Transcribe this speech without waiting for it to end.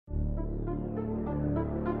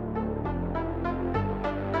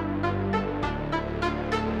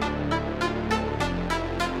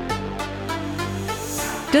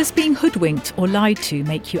Does being hoodwinked or lied to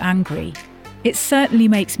make you angry? It certainly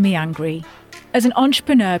makes me angry. As an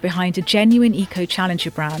entrepreneur behind a genuine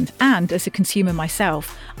eco-challenger brand and as a consumer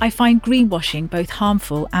myself, I find greenwashing both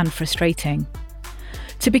harmful and frustrating.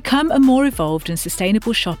 To become a more evolved and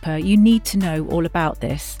sustainable shopper, you need to know all about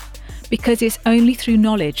this, because it's only through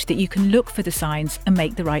knowledge that you can look for the signs and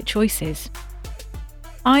make the right choices.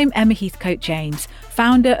 I'm Emma Heathcote-James,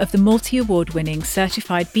 founder of the multi-award-winning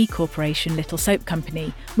certified B Corporation Little Soap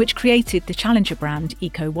Company, which created the challenger brand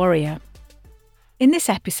Eco Warrior. In this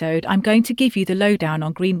episode, I'm going to give you the lowdown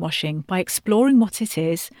on greenwashing by exploring what it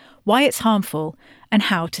is, why it's harmful, and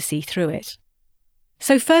how to see through it.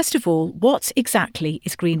 So first of all, what exactly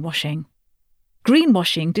is greenwashing?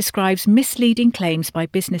 Greenwashing describes misleading claims by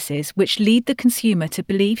businesses which lead the consumer to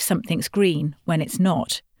believe something's green when it's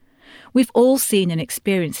not. We've all seen and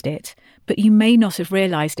experienced it, but you may not have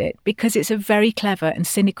realised it because it's a very clever and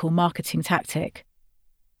cynical marketing tactic.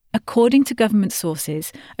 According to government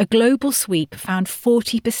sources, a global sweep found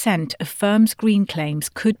 40% of firms' green claims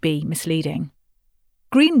could be misleading.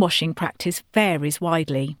 Greenwashing practice varies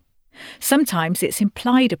widely. Sometimes it's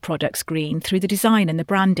implied a product's green through the design and the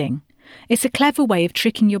branding. It's a clever way of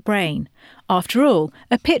tricking your brain. After all,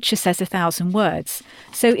 a picture says 1,000 words.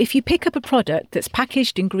 So if you pick up a product that's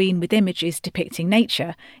packaged in green with images depicting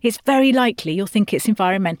nature, it's very likely you'll think it's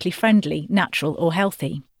environmentally friendly, natural or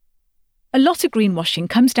healthy. A lot of greenwashing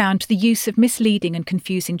comes down to the use of misleading and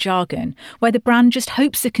confusing jargon, where the brand just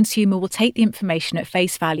hopes the consumer will take the information at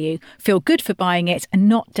face value, feel good for buying it and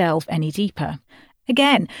not delve any deeper.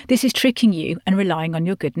 Again, this is tricking you and relying on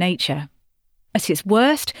your good nature. At its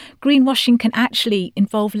worst, greenwashing can actually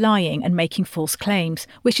involve lying and making false claims,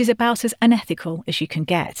 which is about as unethical as you can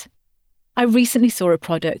get. I recently saw a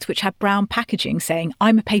product which had brown packaging saying,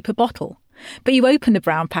 "I'm a paper bottle." But you open the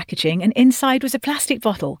brown packaging and inside was a plastic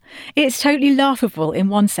bottle. It's totally laughable in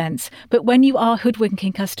one sense, but when you are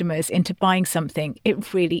hoodwinking customers into buying something,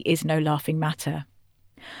 it really is no laughing matter.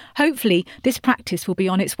 Hopefully, this practice will be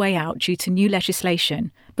on its way out due to new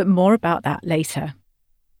legislation, but more about that later.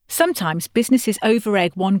 Sometimes businesses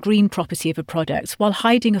over-egg one green property of a product while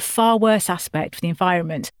hiding a far worse aspect for the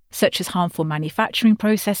environment, such as harmful manufacturing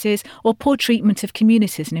processes or poor treatment of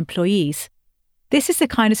communities and employees. This is the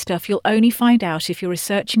kind of stuff you'll only find out if you're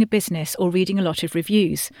researching a business or reading a lot of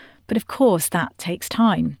reviews, but of course that takes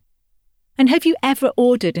time. And have you ever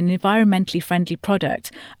ordered an environmentally friendly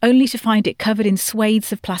product only to find it covered in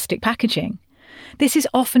swathes of plastic packaging? This is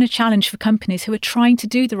often a challenge for companies who are trying to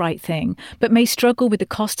do the right thing, but may struggle with the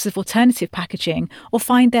costs of alternative packaging or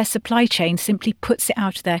find their supply chain simply puts it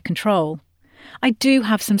out of their control. I do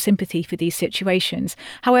have some sympathy for these situations.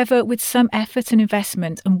 However, with some effort and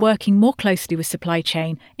investment and working more closely with supply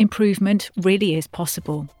chain, improvement really is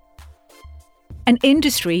possible. An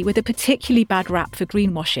industry with a particularly bad rap for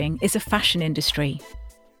greenwashing is a fashion industry.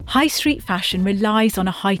 High street fashion relies on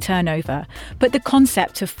a high turnover, but the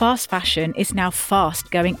concept of fast fashion is now fast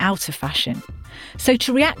going out of fashion. So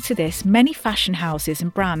to react to this, many fashion houses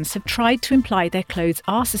and brands have tried to imply their clothes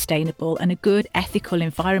are sustainable and a good, ethical,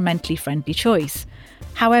 environmentally friendly choice.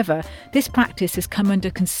 However, this practice has come under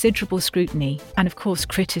considerable scrutiny and, of course,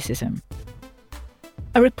 criticism.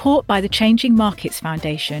 A report by the Changing Markets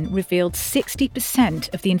Foundation revealed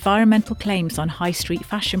 60% of the environmental claims on high street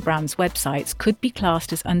fashion brands' websites could be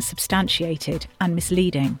classed as unsubstantiated and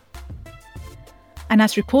misleading. And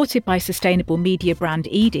as reported by sustainable media brand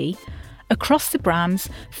Edie, across the brands,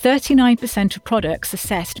 39% of products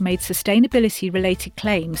assessed made sustainability-related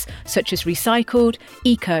claims such as recycled,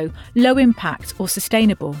 eco, low impact or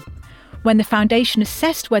sustainable. When the foundation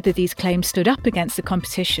assessed whether these claims stood up against the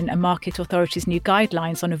Competition and Market Authority's new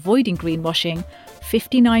guidelines on avoiding greenwashing,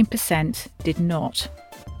 59% did not.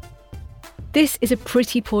 This is a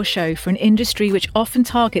pretty poor show for an industry which often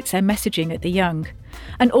targets their messaging at the young,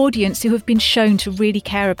 an audience who have been shown to really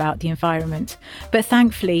care about the environment, but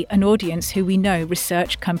thankfully an audience who we know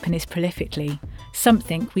research companies prolifically,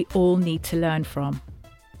 something we all need to learn from.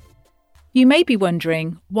 You may be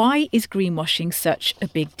wondering, why is greenwashing such a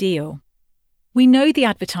big deal? We know the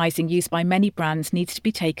advertising used by many brands needs to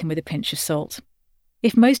be taken with a pinch of salt.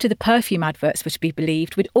 If most of the perfume adverts were to be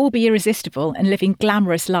believed, we'd all be irresistible and living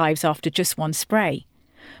glamorous lives after just one spray.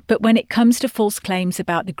 But when it comes to false claims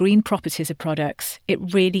about the green properties of products,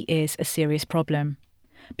 it really is a serious problem,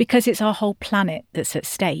 because it's our whole planet that's at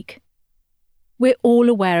stake. We're all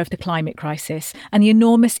aware of the climate crisis and the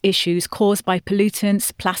enormous issues caused by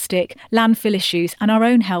pollutants, plastic, landfill issues and our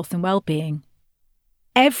own health and well-being.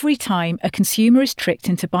 Every time a consumer is tricked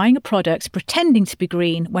into buying a product pretending to be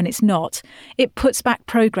green when it's not, it puts back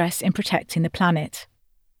progress in protecting the planet.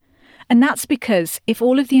 And that's because if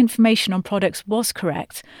all of the information on products was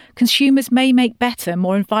correct, consumers may make better,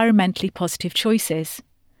 more environmentally positive choices.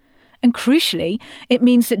 And crucially, it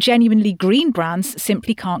means that genuinely green brands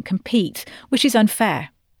simply can't compete, which is unfair.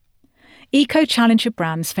 Eco-challenger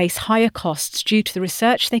brands face higher costs due to the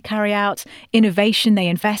research they carry out, innovation they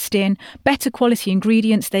invest in, better quality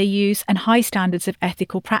ingredients they use, and high standards of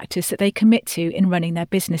ethical practice that they commit to in running their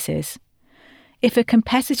businesses. If a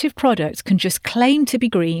competitive product can just claim to be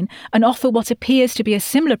green and offer what appears to be a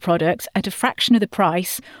similar product at a fraction of the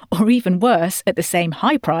price, or even worse, at the same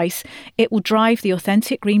high price, it will drive the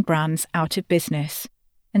authentic green brands out of business.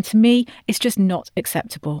 And to me, it's just not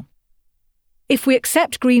acceptable. If we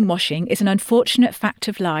accept greenwashing is an unfortunate fact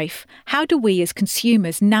of life, how do we as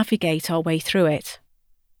consumers navigate our way through it?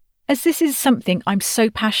 As this is something I'm so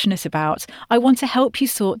passionate about, I want to help you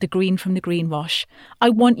sort the green from the greenwash. I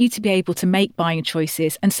want you to be able to make buying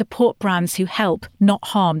choices and support brands who help, not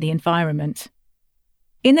harm the environment.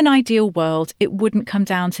 In an ideal world, it wouldn't come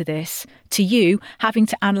down to this, to you having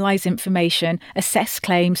to analyse information, assess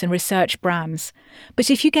claims and research brands. But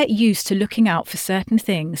if you get used to looking out for certain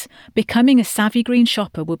things, becoming a savvy green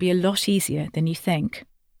shopper will be a lot easier than you think.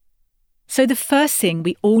 So the first thing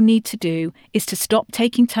we all need to do is to stop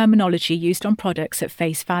taking terminology used on products at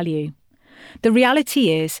face value. The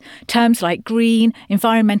reality is, terms like green,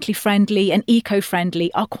 environmentally friendly and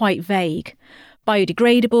eco-friendly are quite vague.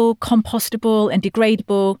 Biodegradable, compostable and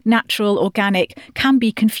degradable, natural, organic can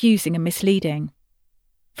be confusing and misleading.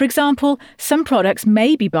 For example, some products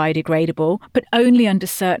may be biodegradable, but only under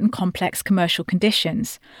certain complex commercial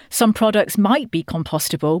conditions. Some products might be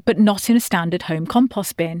compostable, but not in a standard home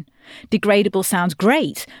compost bin. Degradable sounds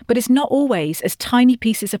great, but it's not always, as tiny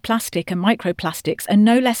pieces of plastic and microplastics are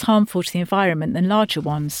no less harmful to the environment than larger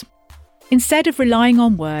ones. Instead of relying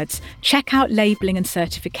on words, check out labelling and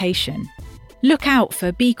certification. Look out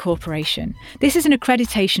for B Corporation. This is an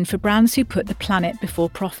accreditation for brands who put the planet before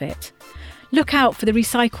profit. Look out for the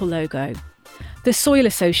Recycle logo. The Soil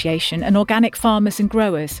Association and Organic Farmers and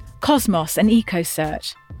Growers, Cosmos and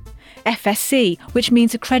EcoCert. FSC, which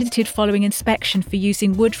means accredited following inspection for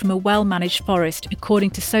using wood from a well-managed forest according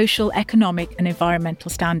to social, economic and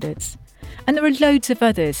environmental standards. And there are loads of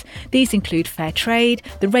others. These include Fair Trade,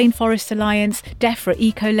 the Rainforest Alliance, DEFRA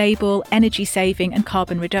Eco-Label, Energy Saving and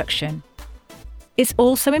Carbon Reduction. It's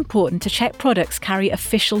also important to check products carry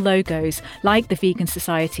official logos like the Vegan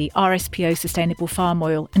Society, RSPO Sustainable Farm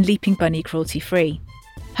Oil and Leaping Bunny Cruelty Free.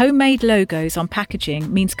 Homemade logos on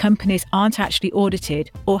packaging means companies aren't actually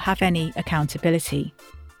audited or have any accountability.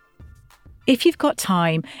 If you've got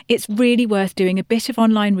time, it's really worth doing a bit of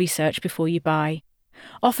online research before you buy.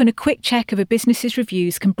 Often a quick check of a business's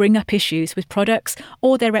reviews can bring up issues with products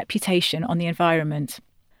or their reputation on the environment.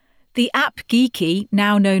 The app Geeky,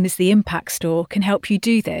 now known as the Impact Store, can help you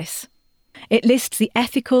do this. It lists the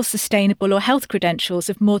ethical, sustainable or health credentials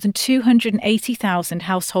of more than 280,000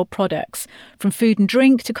 household products, from food and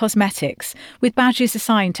drink to cosmetics, with badges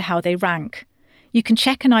assigned to how they rank. You can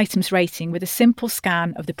check an item's rating with a simple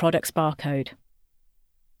scan of the product's barcode.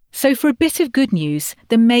 So for a bit of good news,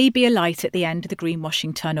 there may be a light at the end of the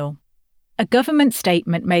greenwashing tunnel. A government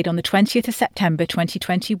statement made on the 20th of September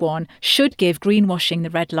 2021 should give greenwashing the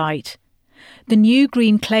red light. The new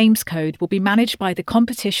Green Claims Code will be managed by the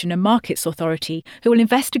Competition and Markets Authority, who will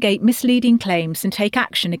investigate misleading claims and take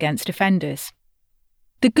action against offenders.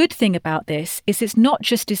 The good thing about this is it's not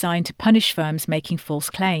just designed to punish firms making false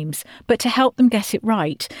claims, but to help them get it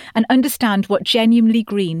right and understand what genuinely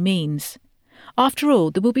green means. After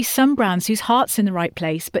all, there will be some brands whose heart's in the right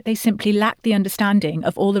place, but they simply lack the understanding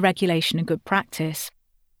of all the regulation and good practice.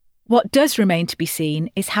 What does remain to be seen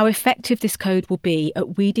is how effective this code will be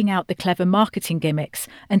at weeding out the clever marketing gimmicks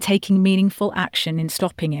and taking meaningful action in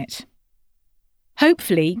stopping it.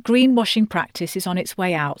 Hopefully, greenwashing practice is on its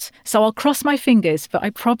way out, so I'll cross my fingers, but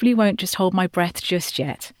I probably won't just hold my breath just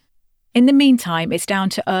yet. In the meantime, it's down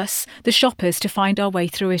to us, the shoppers, to find our way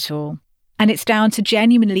through it all. And it's down to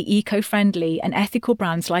genuinely eco-friendly and ethical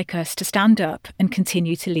brands like us to stand up and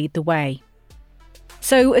continue to lead the way.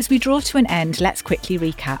 So as we draw to an end, let's quickly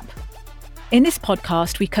recap. In this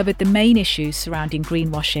podcast, we covered the main issues surrounding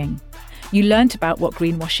greenwashing. You learnt about what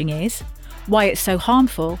greenwashing is, why it's so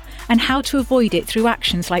harmful, and how to avoid it through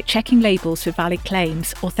actions like checking labels for valid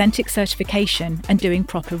claims, authentic certification, and doing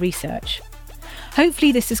proper research.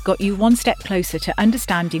 Hopefully this has got you one step closer to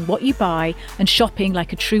understanding what you buy and shopping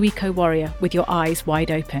like a true eco-warrior with your eyes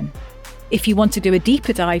wide open. If you want to do a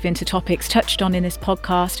deeper dive into topics touched on in this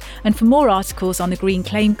podcast, and for more articles on the Green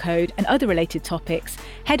Claim Code and other related topics,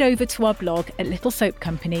 head over to our blog at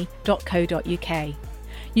littlesoapcompany.co.uk.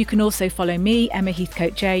 You can also follow me, Emma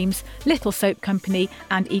Heathcote-James, Little Soap Company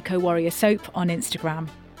and Eco Warrior Soap on Instagram.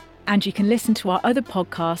 And you can listen to our other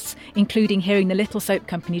podcasts, including Hearing the Little Soap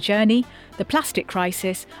Company Journey, The Plastic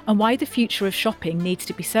Crisis, and Why the Future of Shopping Needs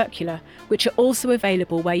to be Circular, which are also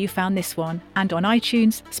available where you found this one and on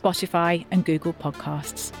iTunes, Spotify and Google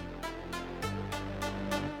Podcasts.